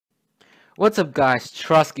What's up, guys?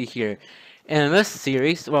 Trusky here. And in this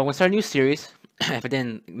series, well, we're gonna start a new series. If I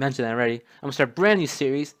didn't mention that already, I'm gonna start a brand new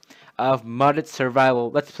series of modded survival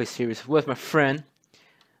Let's Play series with my friend.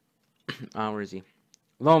 Where is he?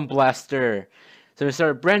 Lone Blaster. So we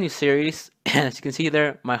start a brand new series, and as you can see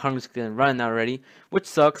there, my hunger's gonna run out already, which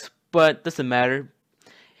sucks, but doesn't matter.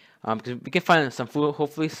 Because we can find some food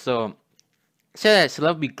hopefully. So that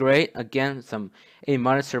would be great. Again, a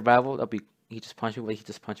modded survival. That'll be. He just punched me. Wait, he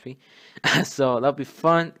just punched me. So that'll be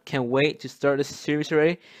fun. Can't wait to start this series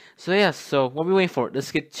already. So yeah. So what are we waiting for?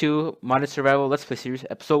 Let's get to modded survival Let's Play series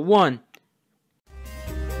episode 1.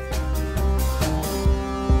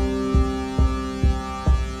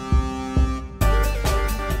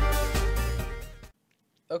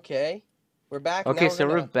 Okay, we're back. Okay, Now so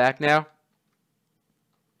we're gonna. back now.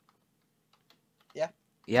 Yeah.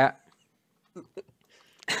 Yeah.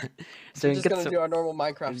 So We're we can just get gonna some do our normal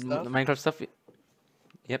Minecraft the stuff. Minecraft stuff.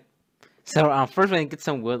 Yep. So first we can get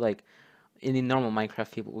some wood like any normal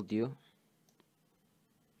Minecraft people will do.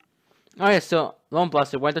 Alright, so Lone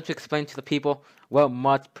Blaster, why don't you explain to the people what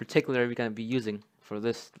mods particularly we're gonna be using for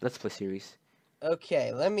this Let's Play series?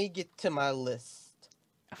 Okay, let me get to my list.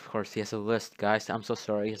 Of course, he has a list, guys. I'm so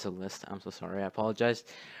sorry, he has a list. I'm so sorry. I apologize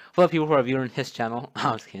for the people who are viewing his channel.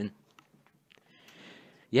 I was kidding.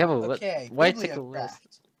 You have a list. Okay, Why take a list?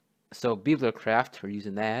 Bibliocraft. So, Bibliocraft, we're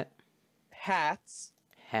using that. Hats.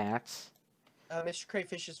 Hats. Mr.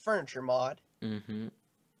 Crayfish's furniture mod. Mm-hmm.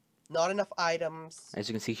 Not enough items. As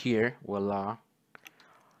you can see here, voila.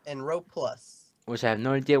 And row plus. Which I have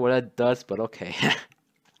no idea what that does, but okay.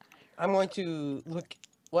 I'm going to look.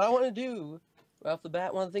 What I want to do right off the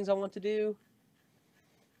bat. One of the things I want to do.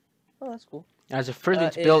 Oh, that's cool. As a first, we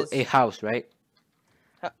need to build is- a house, right?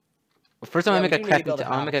 Ha- Well, first, I'm Yeah, gonna we make a do need to crafting. build a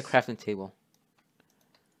I'm gonna make a house. crafting table.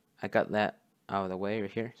 I got that out of the way right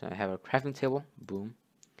here. So I have a crafting table. Boom.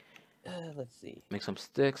 Let's see. Make some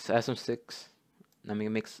sticks. Add some sticks. I'm gonna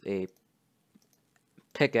mix a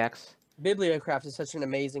pickaxe. Bibliocraft is such an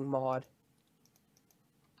amazing mod.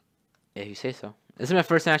 If you say so. This is my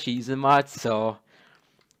first time actually using mods, so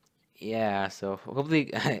yeah. So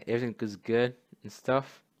hopefully everything goes good and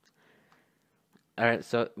stuff. All right.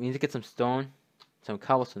 So we need to get some stone, some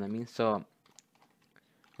cobblestone. I mean, so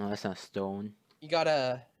no, that's not stone. You got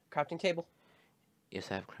a crafting table?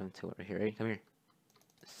 Yes, I have a crafting table right here. Ready? Come here.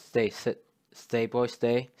 Stay, sit, stay, boy,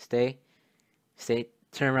 stay, stay, stay.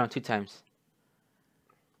 Turn around 2 times.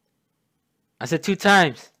 I said 2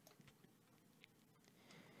 times.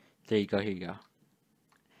 There you go. Here you go.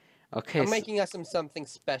 Okay. I'm So making us something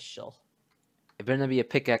special. it better not be a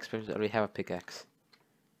pickaxe because I already have a pickaxe.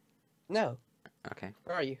 No. Okay.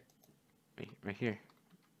 Where are you? Right here.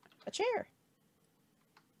 A chair.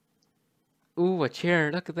 Ooh, a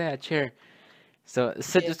chair. Look at that, a chair. So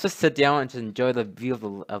sit, Yeah. just sit down and just enjoy the view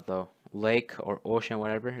of the lake or ocean,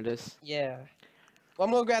 whatever it is. Yeah. Well,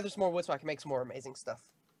 I'm gonna gather some more wood so I can make some more amazing stuff.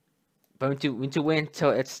 But we need to wait until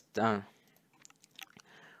it's done.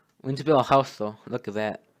 We need to build a house though. Look at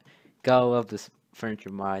that. Gotta love this furniture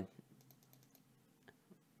mod.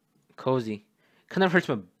 Cozy. Kind of hurts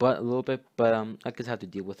my butt a little bit, but I just have to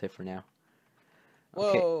deal with it for now.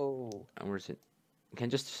 Okay. Whoa. Where is it? Can I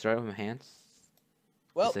just start with my hands?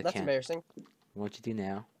 Well, Yes, I that's can. embarrassing. What you do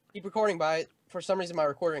now? Keep recording by. For some reason, my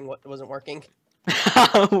recording wasn't working.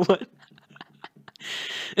 What?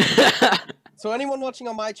 So anyone watching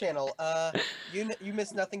on my channel, you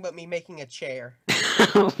missed nothing but me making a chair.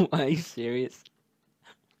 Are you serious?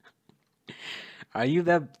 Are you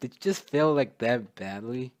that? Did you just fail like that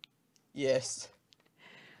badly? Yes.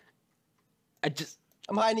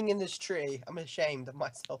 I'm hiding in this tree. I'm ashamed of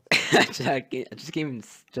myself. I just can't even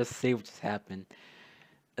just say what just happened.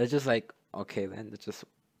 It's just like, okay then, it's just,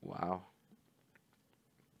 wow.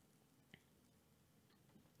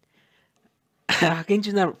 How can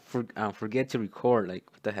you not forget to record? Like,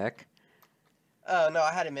 what the heck? Oh no,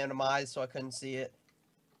 I had it minimized so I couldn't see it.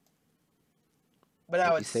 But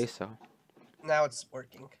now If you say so. now it's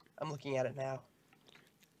working. I'm looking at it now.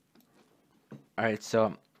 Alright,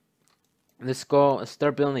 so let's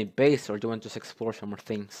start building a base, or do you want to just explore some more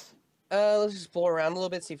things? Let's explore around a little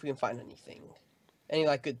bit, see if we can find anything. Any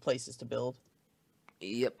like good places to build.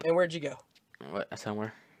 Yep. And where'd you go? What?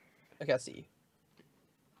 Somewhere. Okay, I see you.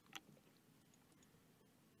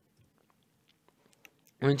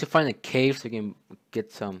 We need to find a cave so we can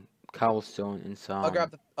get some cobblestone and some. I'll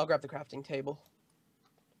grab the crafting table.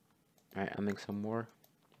 Alright, I'll make some more.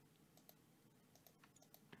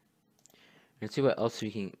 Let's see what else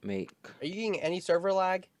we can make. Are you getting any server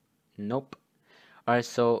lag? Nope. Alright,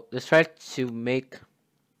 so let's try to make.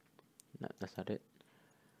 No, that's not it.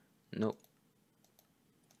 Nope.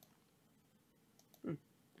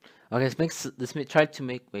 Okay, try to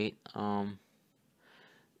make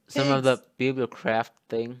some of the Pigs. be able to craft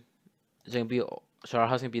thing. It's gonna be so our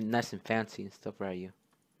house gonna be nice and fancy and stuff. Where are you?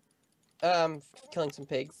 Um, killing some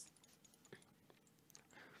pigs.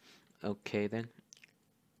 Okay then.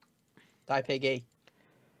 Die piggy.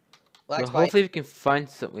 Well, Lax bite. hopefully we can find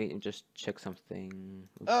some. Wait, and just check something.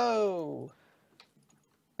 Oops. Oh,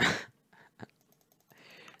 I'm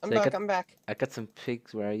So back. I'm back. I got some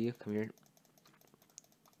pigs. Where are you? Come here.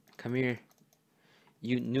 Come here.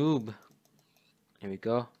 You noob. There we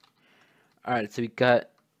go. All right, so we got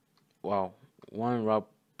wow, one raw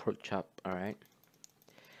pork chop. All right.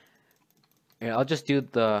 Yeah, I'll just do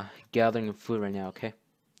the gathering of food right now. Okay.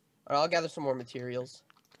 All right, I'll gather some more materials.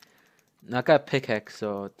 Now I got a pickaxe,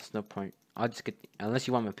 so there's no point. I'll just get unless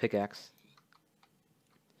you want my pickaxe.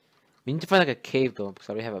 We need to find like a cave though, because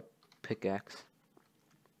I already have a pickaxe.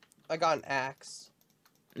 I got an axe.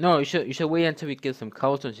 No, you should wait until we get some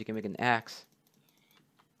cobblestone so you can make an axe.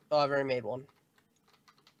 Oh, I've already made one.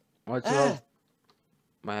 What's Ah, wrong?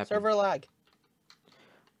 What happened? server lag.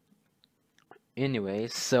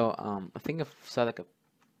 Anyways, so I think I saw like a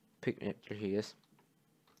pic. Here he is.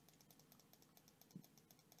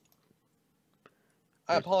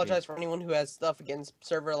 I Where's he? apologize for anyone who has stuff against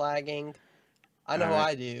server lagging. I know how Alright,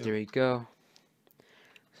 I do. there we go.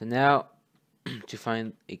 So now to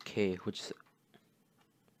find a cave, which is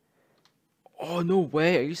oh no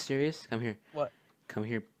way! Are you serious? Come here. What? Come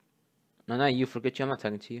here. No, not you. Forget you. I'm not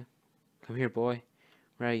talking to you. Come here, boy.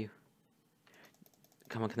 Where are you?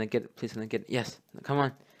 Come on, can I get it? Please, can I get it? Yes. Come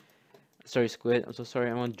on. Sorry, Squid. I'm so sorry.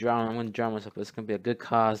 I'm gonna drown. I'm gonna drown myself, but it's gonna be a good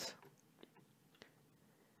cause.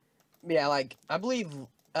 Yeah, like I believe in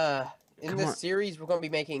Come this on. series we're gonna be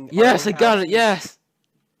making our Yes, own I got it. houses. Yes.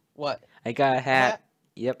 What? I got a A hat. hat?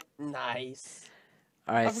 Yep. Nice.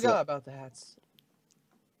 All I right. So, forgot about the hats.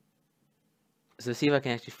 so see if I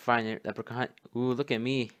can actually find it. Leprechaun. Ooh, look at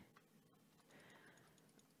me.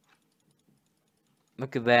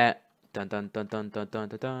 Look at that. Dun dun dun dun dun dun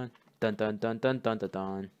dun dun dun dun dun dun dun dun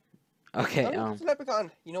dun. Okay. Oh, it's an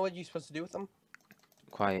leprechaun. You know what you're supposed to do with them?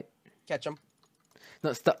 Quiet. Catch them.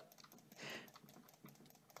 No, stop.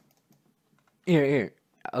 Here, here.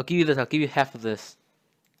 I'll give you this. I'll give you half of this.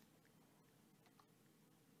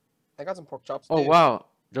 I got some pork chops Oh too. wow,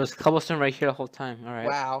 there was cobblestone right here the whole time. All right.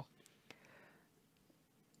 Wow.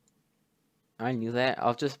 I knew that. I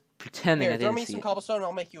was just pretending I Here, throw didn't me see some it. cobblestone and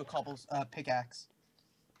I'll make you a pickaxe.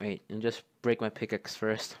 Wait, and just break my pickaxe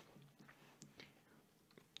first.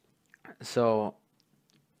 So,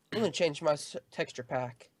 I'm gonna change my texture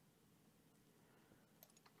pack.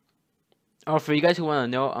 oh, for you guys who want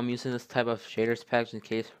to know, I'm using this type of shaders packs in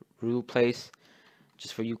case Rue plays.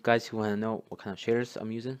 Just for you guys who want to know what kind of shaders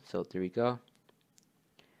I'm using. So there we go.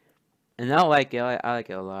 And I like it. I like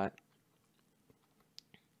it a lot.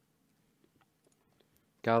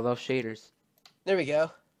 Gotta love shaders. There we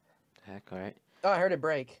go. Heck, alright. Oh, I heard it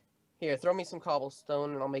break. Here, throw me some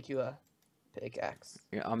cobblestone and I'll make you a pickaxe.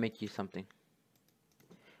 Yeah, I'll make you something.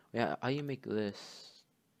 Yeah, how you make this?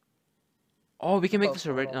 Oh, we can make Oh, this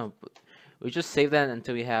hold already. on. No, but we just save that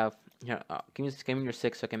until we have. Here, give me your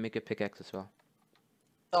 6 so I can make a pickaxe as well.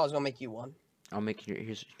 Oh, I was gonna make you one. I'll make your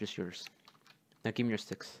here's just yours. Now give me your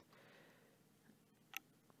 6.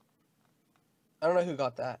 I don't know who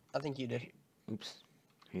got that. I think you did. Oops.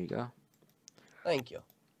 Here you go. Thank you.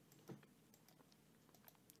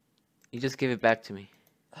 You just give it back to me.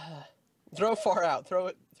 Throw it far out. Throw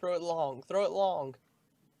it long. Throw it long.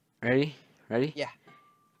 Ready? Ready? Yeah.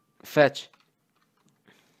 Fetch.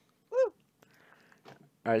 Woo.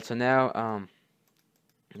 Alright, so now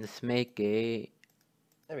let's make a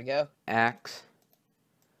There we go. axe.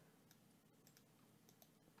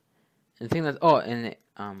 And the thing that's and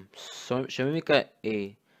so should we make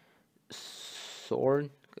a sword,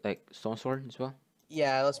 like stone sword as well?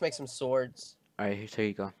 Yeah, let's make some swords. Alright, here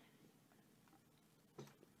you go.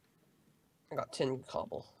 I got 10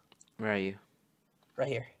 cobble. Where are you? Right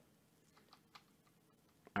here.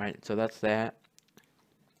 Alright, so that's that.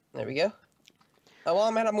 There we go. Oh,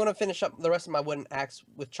 well, man, I'm gonna finish up the rest of my wooden axe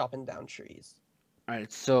with chopping down trees.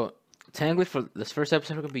 Alright, so technically for this first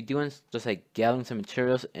episode we're gonna be doing just like gathering some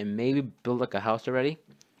materials and maybe build like a house already.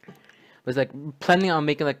 But it's like planning on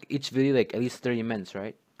making like each video like at least 30 minutes,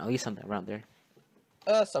 right? At least something around there.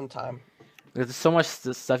 Sometime. Because there's so much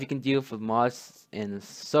stuff you can do with mods and it's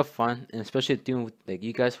so fun, and especially doing with like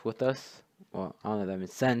you guys with us. Well, I don't know if that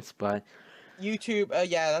makes sense, but YouTube,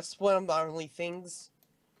 yeah, that's one of the only things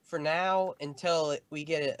for now until we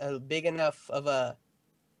get a big enough of a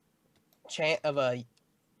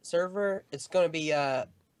server. It's gonna be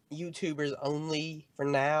YouTubers only for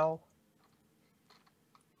now.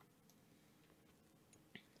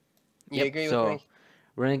 You Yep. agree with So me?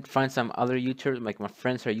 we're gonna find some other YouTubers, like my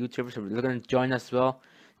friends who are YouTubers, so they're gonna join us as well.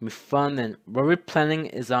 It'll be fun. And what we're planning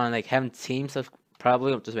is on like having teams of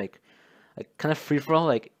probably of just like kind of free for all.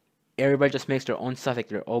 Like everybody just makes their own stuff, like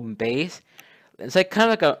their own base. It's like kind of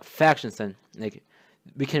like a faction thing. Like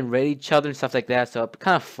we can raid each other and stuff like that. So it's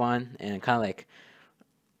kind of fun and kind of like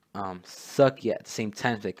sucky at the same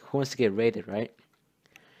time. Like who wants to get raided, right?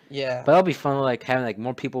 Yeah. But it'll be fun like having like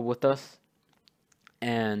more people with us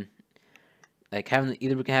and like having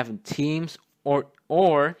either we can have in teams or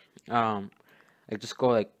um like just go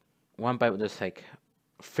like one by just like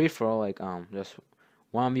free for all like just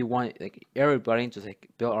 1v1 like everybody just like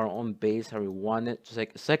build our own base how we want it just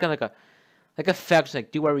like it's like a faction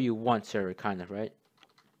like do whatever you want server kind of right.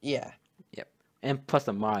 Yeah. Yep. And plus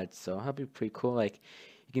the mods, so that'll be pretty cool. Like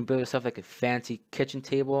you can build yourself like a fancy kitchen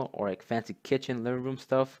table or like fancy kitchen living room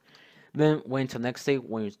stuff. Then wait until next day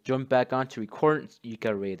when you jump back on to record, you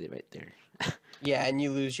got rated right there. Yeah, and you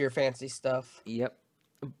lose your fancy stuff. Yep.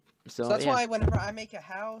 So So that's yeah. why whenever I make a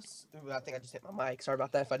house, ooh, I think I just hit my mic. Sorry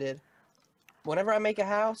about that if I did. Whenever I make a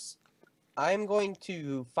house, I'm going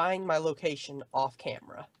to find my location off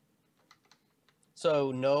camera.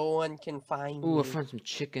 So no one can find Ooh, I me. found some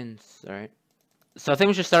chickens. All right. So I think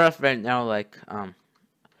we should start off right now. Like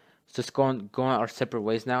just going our separate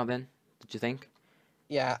ways now. Then, did you think?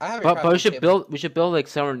 Yeah, I have a But we crafting should table. build like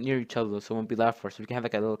somewhere near each other so it won't be loud for us. So we can have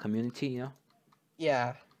like a little community, you know.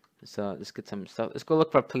 Yeah. So let's get some stuff. Let's go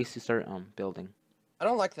look for a place to start building. I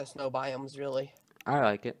don't like the snow biomes, really. I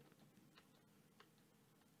like it.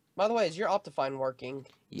 By the way, is your Optifine working?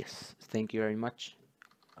 Yes, thank you very much.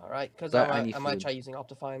 Alright, because But I need I might food. try using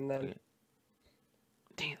Optifine then. Okay.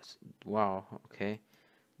 Dang, wow. Okay.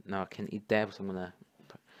 Now I can eat that, so I'm gonna.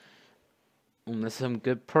 That's some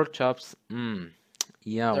good pork chops. They're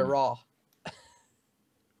Yum. raw.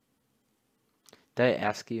 Did I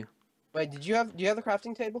ask you? Wait, do you have the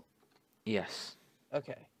crafting table? Yes.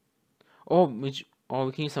 Okay. Oh, we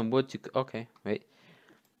can use some wood to. Okay, wait.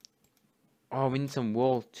 Oh, we need some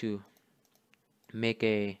wool to make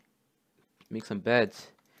make some beds.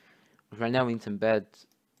 Right now we need some beds.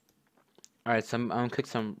 All right, so I'm gonna cook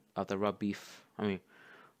some of the raw beef. I mean,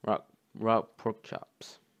 raw pork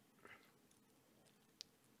chops.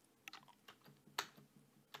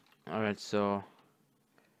 All right, so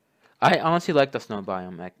I honestly like the snow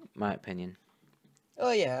biome, like my opinion.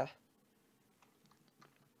 Oh yeah.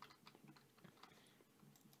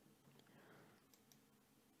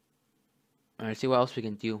 All right, see what else we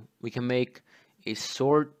can do. We can make a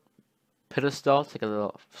sword pedestal, it's like a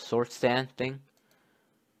little sword stand thing,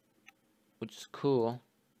 which is cool.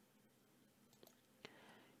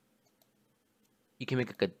 You can make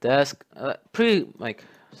like a desk, pretty like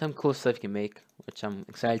some cool stuff you can make, which I'm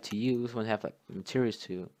excited to use when I have like materials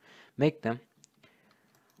to make them.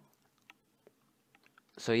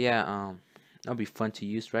 So yeah, that'll be fun to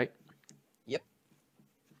use, right? Yep.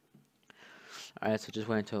 All right, so just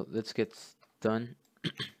wait until this gets done.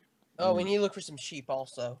 Oh, we need to look for some sheep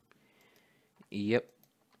also. Yep.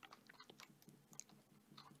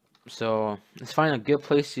 So let's find a good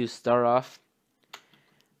place to start off.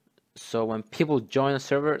 So when people join a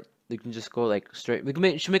server, they can just go like straight. We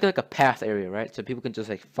can should make like a path area, right? So people can just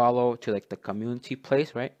like follow to like the community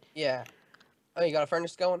place, right? Yeah. Oh, you got a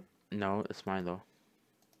furnace going? No, it's mine though.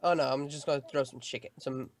 Oh no, I'm just gonna throw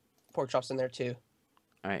some pork chops in there too.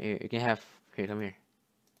 All right, here you can have. Here, come here.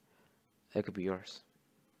 That could be yours.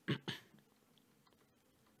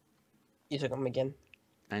 You took them again.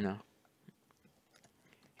 I know.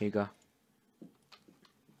 Here you go.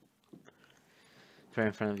 It's right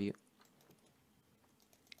in front of you.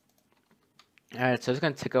 Alright, so it's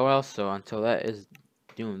gonna take a while, so until that is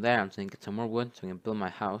doing that, I'm just gonna get some more wood so I can build my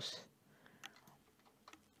house.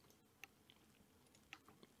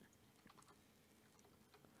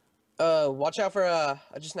 Watch out for I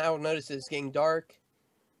just now noticed it's getting dark.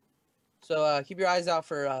 So keep your eyes out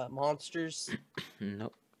for monsters.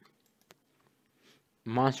 Nope.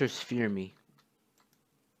 Monsters fear me.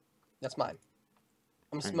 That's mine.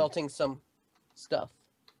 I'm I know. smelting some stuff.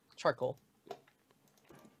 Charcoal.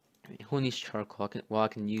 Who needs charcoal? I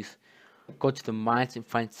can use. Go to the mines and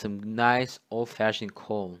find some nice old-fashioned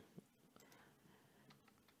coal.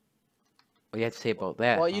 What do you have to say about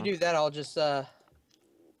that, While you huh? do that, I'll just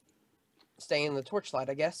stay in the torchlight,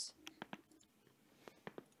 I guess.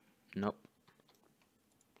 Nope.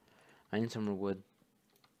 I need some more wood.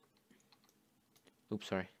 Oops,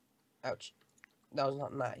 sorry. Ouch. That was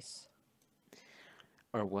not nice.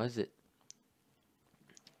 Or was it?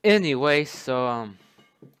 Anyway, so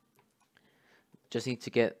just need to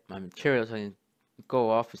get my materials so I can go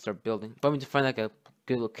off and start building. But we need to find like a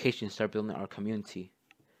good location to start building our community.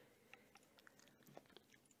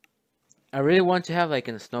 I really want to have like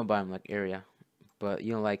in a snow biome like area, but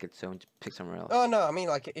you don't like it, so pick somewhere else. Oh no, I mean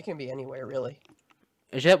like it can be anywhere really.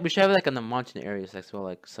 We should have like in the mountain areas as well,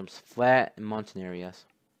 like some flat and mountain areas,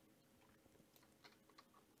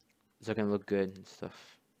 so it can look good and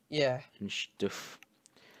stuff Yeah. and stuff.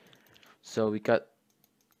 So we got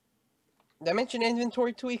Did I mention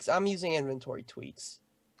inventory tweaks? I'm using inventory tweaks.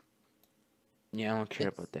 yeah. I don't care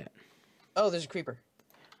It's about that. oh, there's a creeper.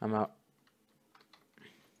 I'm out.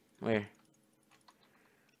 Where?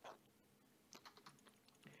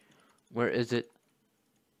 Where is it?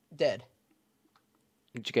 Dead.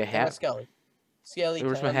 Did you get a And my hat? skelly. Where's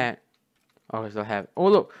my Skeleton. hat? Oh, I still have it. Oh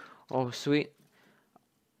look. Oh sweet.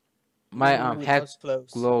 My Ooh, that hat was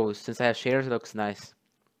close. glows. Since I have shaders, it looks nice.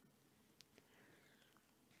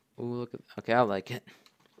 Ooh, look. Okay, I like it.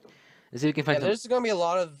 Let's see if we can Yeah, find some. there's gonna be a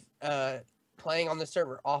lot of playing on the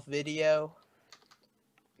server off video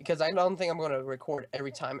because I don't think I'm gonna record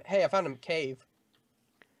every time. Hey, I found a cave,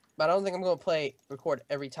 but I don't think I'm gonna record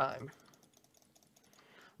every time.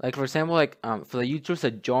 Like for example, like for the YouTubers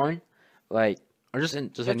that join, like or just You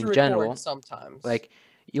have like to in record general, sometimes. like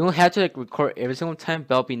you don't have to like record every single time,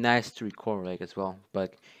 but it'll be nice to record like as well.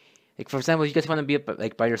 But like for example, if you guys want to be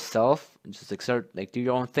like by yourself and just like start like do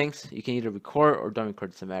your own things, you can either record or don't record.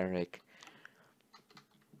 It doesn't matter. Like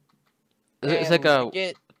it's like And to a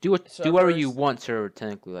get do whatever you servers, want server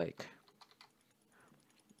technically like.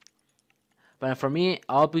 But for me,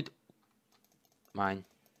 I'll be mine.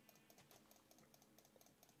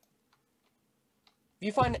 if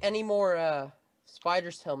you find any more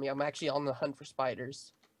spiders, tell me. I'm actually on the hunt for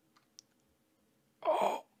spiders.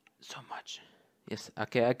 Oh, so much. Yes.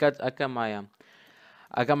 Okay. I got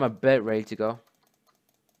my bed ready to go.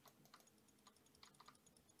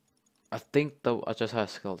 I think though I just had a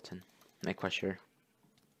skeleton. Not quite sure.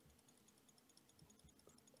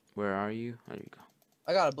 Where are you? There you go.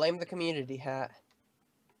 I gotta blame the community hat.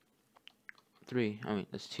 3. I mean,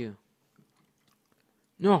 that's 2.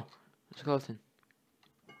 No, skeleton.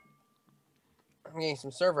 I'm getting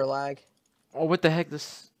some server lag. Oh, what the heck?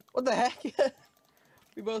 This. What the heck?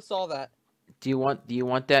 We both saw that. Do you want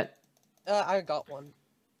that? I got one.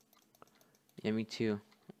 Yeah, me too.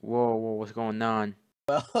 Whoa, whoa, what's going on?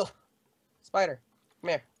 Well, spider, come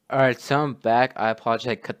here. All right, so I'm back. I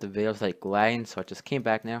apologize. I cut the videos like lagging, so I just came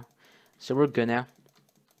back now. So we're good now.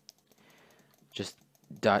 Just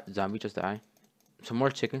zombie just die. Some more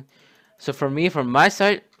chicken. So for me, from my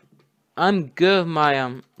side, I'm good with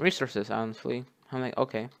my resources. Honestly, I'm like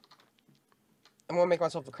okay. I'm gonna make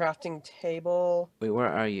myself a crafting table. Wait, where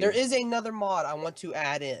are you? There is another mod I want to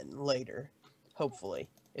add in later, hopefully,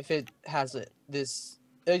 if it has it. This,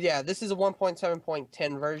 yeah, this is a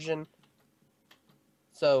 1.7.10 version.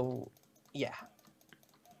 So, yeah.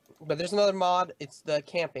 But there's another mod. It's the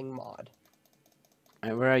camping mod.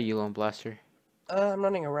 Alright, where are you, Lone Blaster? I'm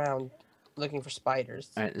running around looking for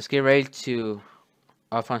spiders. Alright, let's get ready to.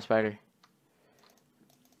 I'll find spider.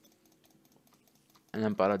 And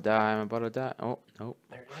I'm about to die. I'm about to die. Oh, nope.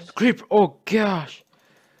 There it is. Creeper! Oh, gosh!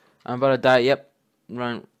 I'm about to die. Yep.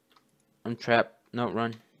 Run. I'm trapped. No,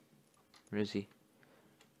 run. Where is he?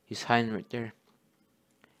 He's hiding right there.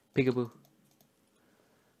 Peekaboo.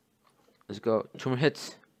 Let's go. 2 more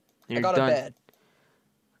hits. And I you're got done. a bed.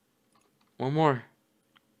 One more.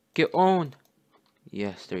 Get owned.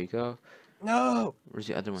 Yes, there you go. No! Where's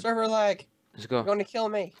the other one? Server lag. Let's You're go. going to kill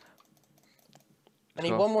me. I Let's need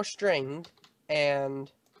go. one more string, and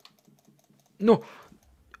No.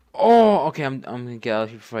 Oh, okay. I'm gonna get out of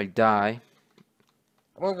here before I die.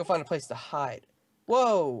 I'm gonna go find a place to hide.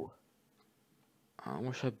 Whoa!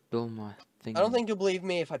 Where should I build my thing? I don't think you'll believe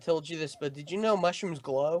me if I told you this, but did you know mushrooms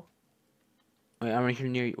glow? Wait, I'm right here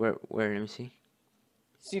near you. Where? Let me see.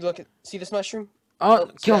 See this mushroom? Oh,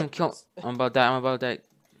 see kill that? him, kill him. I'm about to die. I'm about to die.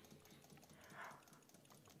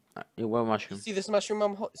 What You mushroom? see this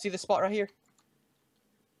mushroom? See this spot right here?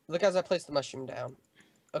 Look as I place the mushroom down.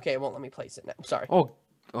 Okay, it won't let me place it now. I'm sorry. Oh,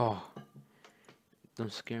 oh.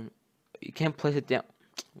 Don't scare me. You can't place it down.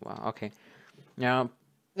 Wow, okay. Now,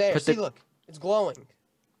 There, put see, the... look. It's glowing.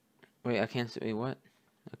 Wait, I can't see. Wait, what?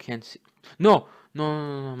 I can't see. No! No,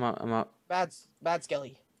 no, no, no. I'm out. Bad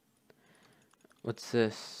skelly. What's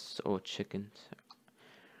this? Oh, chickens.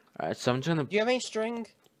 Alright, so I'm just gonna... Do you have any string?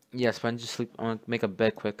 Yes, but I'm just sleep. I'm gonna make a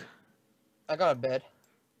bed quick. I got a bed.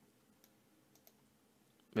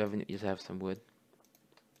 Just have some wood.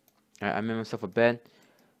 Alright, I made myself a bed.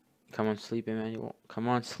 Come on, sleep, Emmanuel. Come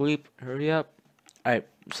on, sleep. Hurry up. Alright,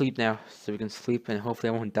 sleep now, so we can sleep and hopefully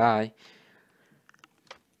I won't die.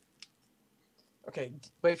 Okay,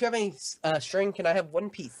 but if you have any string, can I have one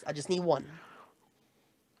piece? I just need one.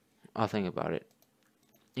 I'll think about it.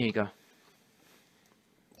 Here you go.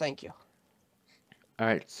 Thank you.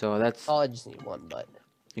 Alright, so that's... Oh, I just need one, but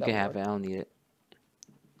You can that'll have work. it, I don't need it.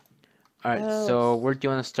 Alright, so Let's. where do you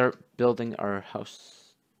want to start building our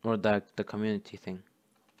house? Or the community thing?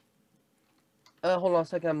 Hold on a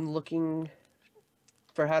second. I'm looking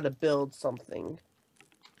for how to build something.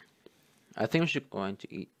 I think we should go in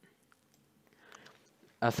to eat.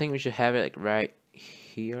 I think we should have it like right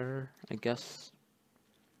here, I guess.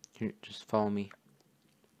 Here, just follow me.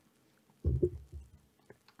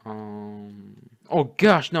 Oh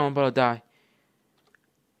gosh, no, I'm about to die.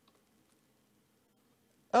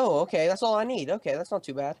 Oh, okay. That's all I need. Okay, that's not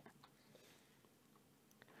too bad.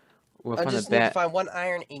 We'll I find the just need to bat. find one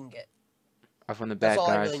iron ingot. I found the That's bad all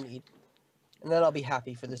I really guys. need. And then I'll be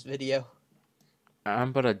happy for this video. I'm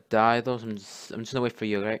about to die though, so I'm just gonna wait for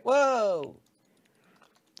you, right? Whoa!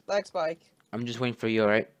 Lag spike. I'm just waiting for you,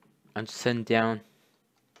 alright? I'm just sitting down,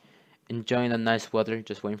 enjoying the nice weather,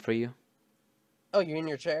 just waiting for you. Oh, you're in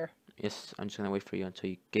your chair? Yes, I'm just gonna wait for you until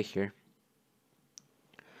you get here.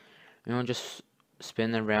 And I'm just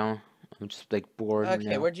spinning around. I'm just like bored right Okay,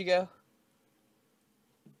 now. where'd you go?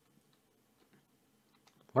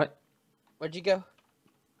 What? Where'd you go?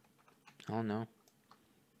 I don't know.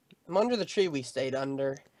 I'm under the tree we stayed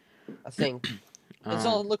under, I think. It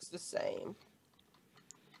all looks the same.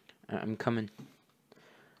 I'm coming.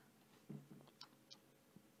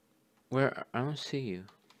 Where? I don't see you.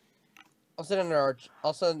 I'll sit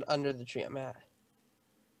under the tree I'm at.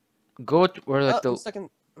 Go to where like Oh, the...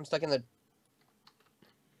 I'm stuck in the.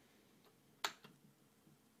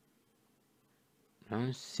 I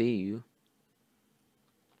don't see you.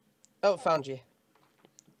 Oh, found you.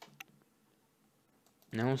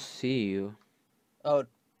 I don't see you. Oh,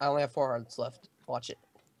 I only have 4 hearts left. Watch it.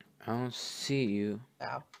 I don't see you.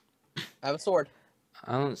 Ow. I have a sword.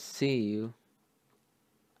 I don't see you.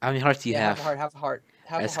 How many hearts do you Yeah, half have? a heart, half a heart,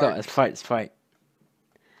 half a Let's go. heart. Let's fight. Let's fight.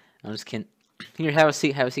 I'm just kidding. Here, have a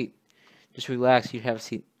seat. Have a seat. Just relax. Here, have a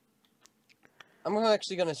seat. I'm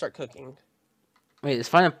actually gonna start cooking. Wait. Let's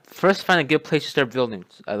first find a good place to start building.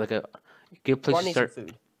 Like a good place Well, I to need some start.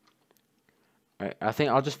 food. Alright. I think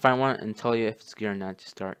I'll just find one and tell you if it's good or not to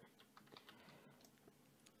start.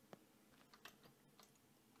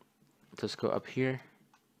 Let's go up here.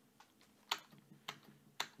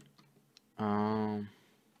 Um.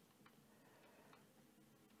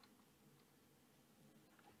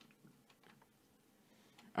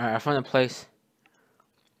 Alright. I found a place.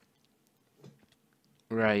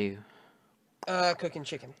 Where are you? Cooking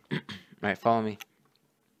chicken. Alright. Follow me.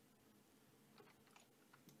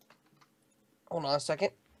 Hold on a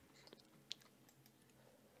second.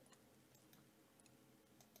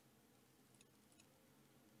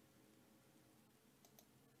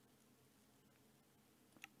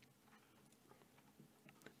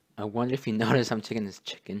 I wonder if you notice I'm taking this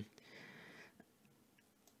chicken.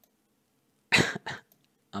 I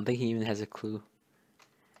don't think he even has a clue.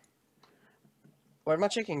 Where'd my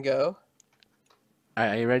chicken go?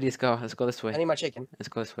 Alright, are you ready? Let's go. Let's go this I way. need my chicken. Let's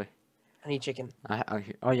go this way. I need chicken.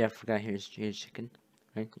 Oh yeah, I forgot. Here's chicken.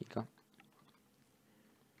 Right, here you go.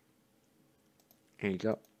 Here you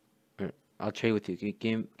go. I'll trade with you.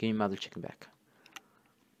 Give me my other chicken back.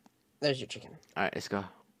 There's your chicken. Alright, let's go.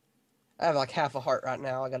 I have like half a heart right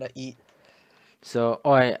now. I gotta eat. So,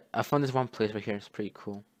 oh, I found this one place right here. It's pretty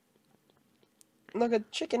cool. Look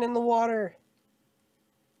at chicken in the water.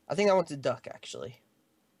 I think that one's a duck, actually.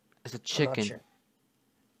 It's a I'm not chicken. sure.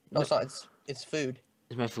 No, it's not. It's food.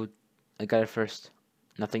 It's my food. I got it first.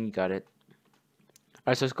 Nothing, you got it.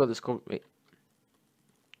 Alright, so let's go. Let's go. Wait.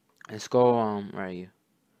 Let's go. Where are you?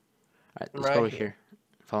 Alright, let's Right go over here. here.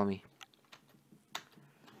 Follow me.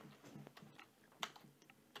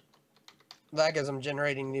 That because I'm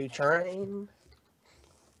generating new terrain.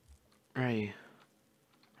 Where are you?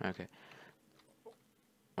 Okay.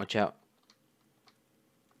 Watch out.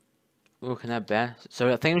 Ooh, can that bad?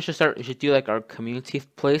 So I think we should start. We should do like our community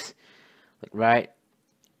place, like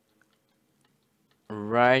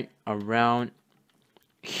right around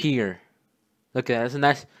here. Look at that. That's a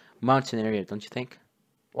nice mountain area, don't you think?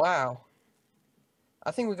 Wow.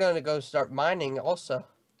 I think we're gonna go start mining also.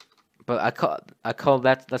 But I call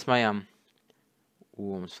that's my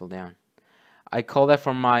Ooh, almost fell down. I call that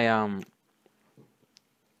from my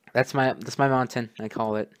that's my mountain. I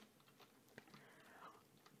call it.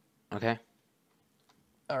 Okay.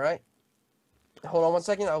 All right. Hold on one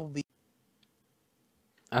second. I will be.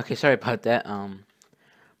 Okay, sorry about that.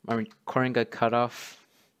 My recording got cut off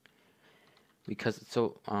because it's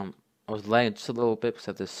so I was lagging just a little bit because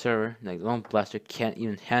of the server. Like loneblaster can't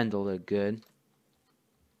even handle it good.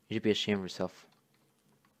 You should be ashamed of yourself.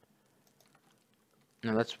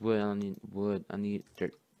 No, that's wood. I don't need wood. I need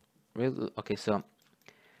dirt. Really? Okay, so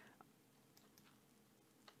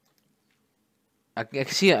I can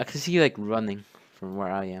see I can see you like running from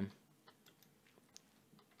where I am.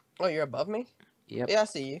 Oh, you're above me? Yep. Yeah, I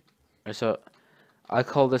see you. So I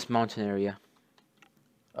call this mountain area.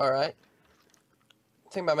 All right.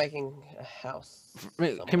 Think about making a house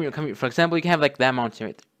Wait, come somewhere. here, come here. For example, you can have like that mountain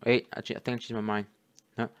right there. Wait, actually, I think I changed my mind.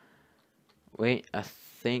 No, wait, I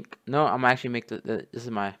think no. I'm actually make the this is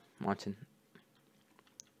my mountain.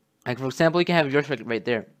 Like for example, you can have yours right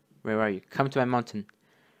there. Where are you? Come to my mountain.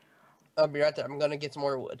 I'll be right there. I'm gonna get some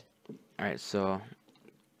more wood. All right, so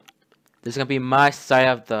this is gonna be my side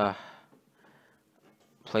of the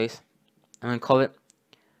place. I'm gonna call it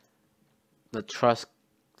the Trusky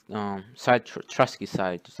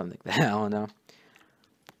side or something like that. I don't know.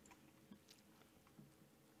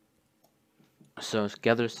 So let's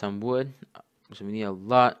gather some wood. So we need a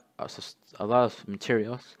lot of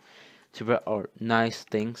materials to put our nice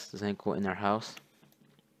things that go in our house.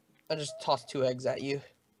 I just tossed 2 eggs at you.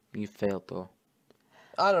 You failed though.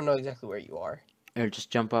 I don't know exactly where you are. Here, just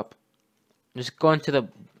jump up. Just go into the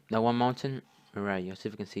one mountain. Where are you? See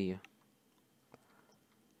if we can see you.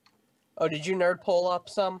 Oh, did you nerd pull up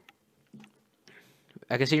some?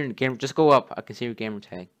 I can see your game. Just go up. I can see your gamer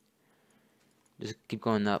tag. Just keep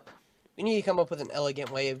going up. You need to come up with an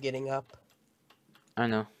elegant way of getting up. I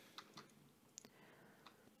know.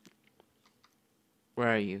 Where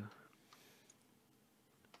are you?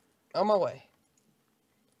 On my way.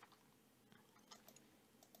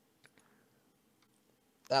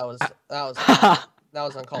 That was that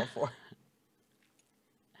was uncalled for.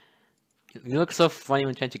 You look so funny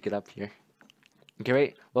when trying to get up here. Okay,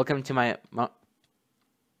 wait. Welcome to my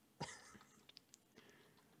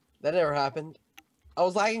That never happened. I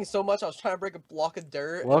was lagging so much I was trying to break a block of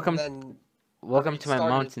dirt welcome and then welcome to my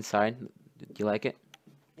restarted. mountainside. Do you like it?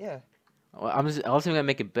 Yeah. Well, I was gonna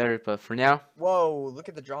make it better, but for now, Whoa, look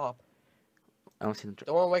at the drop. I don't see the.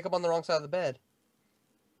 Don't want to wake up on the wrong side of the bed.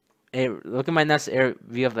 Hey, look at my nice air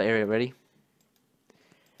view of the area. Ready?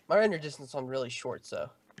 My render distance on really short, so.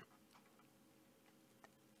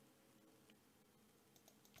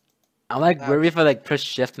 I like where Ouch. if I like push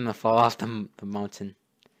shift and I fall off the mountain.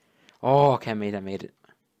 Oh, okay, I made it.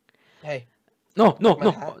 Hey, No, no, my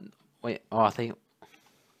no. hat. Wait. Oh, I think.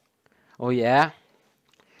 Oh yeah.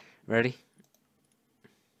 Ready?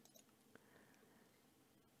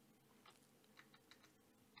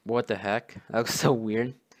 What the heck? That was so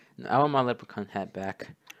weird. I want my leprechaun hat back.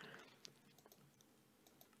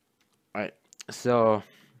 Alright, so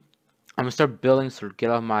I'm gonna start building. So get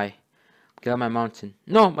on my mountain.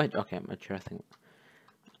 No, my chair thing.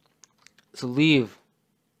 So leave.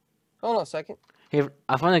 Hold on a second. Hey,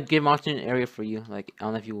 I found a good mountain area for you. Like I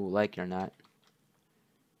don't know if you will like it or not.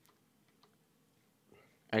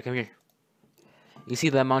 Alright, come here. You see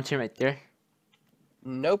that mountain right there?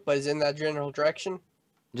 Nope, but is in that general direction.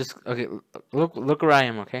 Just okay. Look where I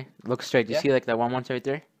am. Okay, look straight. Do you Yeah. see like that one mountain right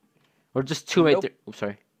there, or just two right Nope. there? Oops,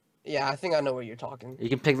 sorry. Yeah, I think I know where you're talking. You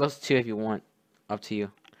can pick those two if you want. Up to you.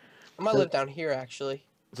 I might So, live down here actually.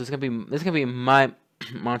 so this is gonna be my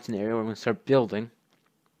mountain area where we're gonna start building.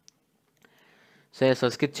 So yeah, so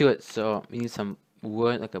let's get to it. So we need some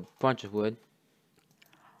wood, like a bunch of wood,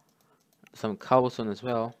 some cobblestone as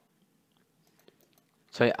well.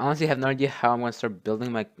 So I honestly have no idea how I'm gonna start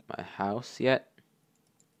building my house yet.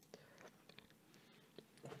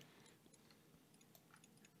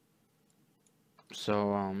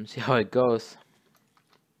 So see how it goes.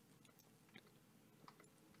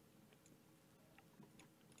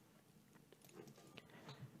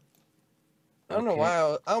 I don't know Okay.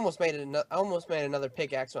 why I almost made it. I almost made another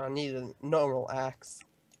pickaxe when I needed a normal axe.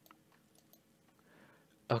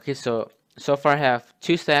 Okay. So far I have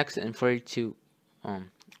 2 stacks and 42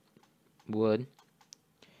 um wood.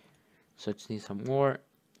 So I just need some more.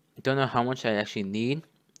 Don't know how much I actually need,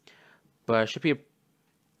 but it should be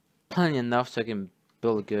plenty enough so I can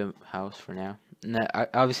build a good house for now. And I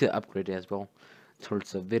obviously upgrade it as well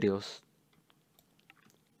towards the videos.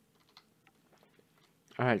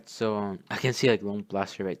 Alright, so I can see like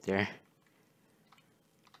loneblaster right there.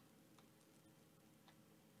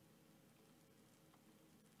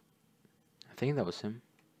 I think that was him.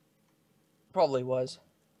 Probably was.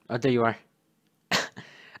 Oh, there you are.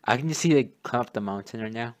 I can just see like climb up the mountain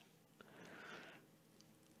right now.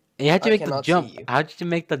 And you had to I make the cannot see jump. you. How did you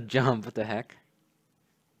make the jump? What the heck?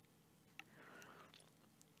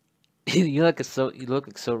 You look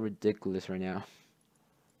like so ridiculous right now.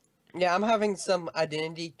 Yeah, I'm having some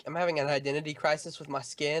identity. I'm having an identity crisis with my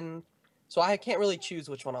skin, so I can't really choose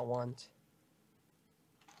which one I want.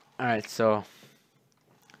 Alright, so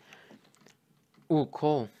ooh,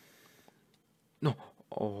 coal. No.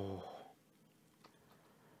 Oh.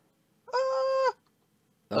 Ah!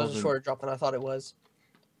 That was a shorter drop than I thought it was.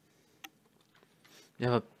 Do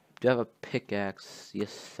you have a pickaxe?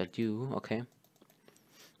 Yes, I do. Okay.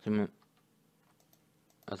 So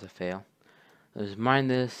that's a fail. Let's mine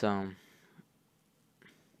this. Are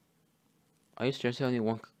you seriously only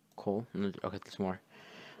one coal? No, okay, there's more.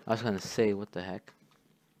 I was gonna say, what the heck?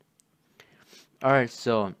 All right,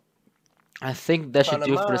 so I think that should Found a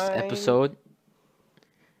do it for this mine. episode,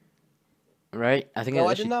 right? I think No, I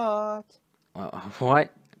that did should. not.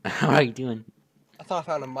 What? How are you doing? I thought I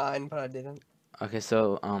found a mine, but I didn't. Okay,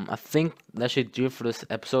 so I think that should do it for this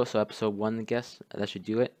episode. So episode 1, I guess that should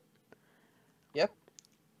do it. Yep.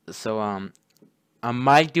 So I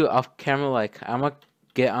might do it off camera. Like I'm gonna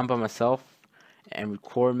get on by myself and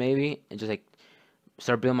record maybe, and just like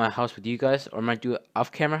start building my house with you guys, or I might do it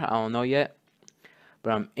off camera. I don't know yet.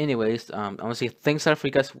 But anyways, I want to say thanks a lot for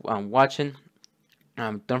you guys watching.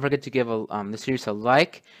 Don't forget to give the series a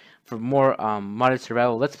like for more modded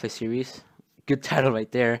survival let's play series. Good title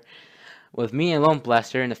right there. With me and Lone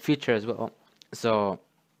Blaster in the future as well. So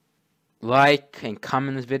like and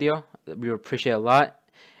comment this video. We would appreciate it a lot.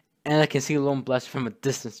 And I can see Lone Blaster from a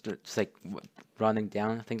distance, just like running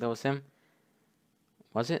down. I think that was him.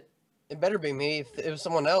 Was it? It better be me. If it was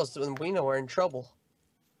someone else, then we know we're in trouble.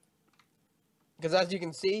 Because as you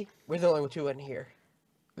can see, we're the only two in here.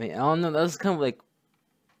 I mean, I don't know. That's kind of like,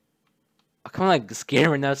 I'm kind of like scared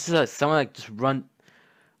right now. It's just like someone like just run.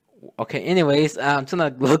 Okay. Anyways, I'm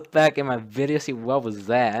trying to look back at my video, see what was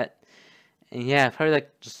that. And yeah, probably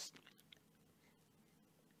like just.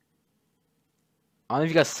 I don't know if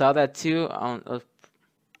you guys saw that too. I don't know.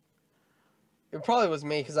 It probably was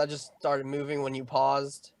me because I just started moving when you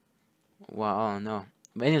paused. Well, I don't know.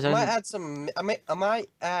 But anyways, I might I'm, add some. I might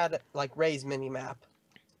add like Ray's mini map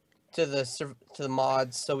to the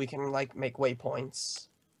mods so we can like make waypoints.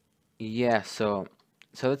 yeah. So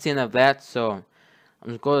that's the end of that. So I'm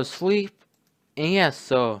just going to sleep. And yeah.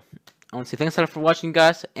 So I want to say thanks a lot for watching,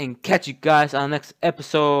 guys, and catch you guys on the next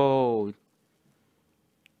episode.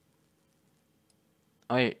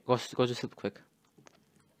 Oh, yeah, go to sleep quick.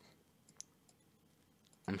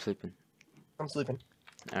 I'm sleeping. I'm sleeping.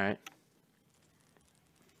 Alright.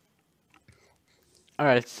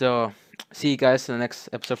 Alright, so see you guys in the next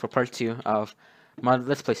episode for part 2 of my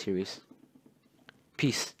Let's Play series.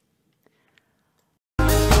 Peace.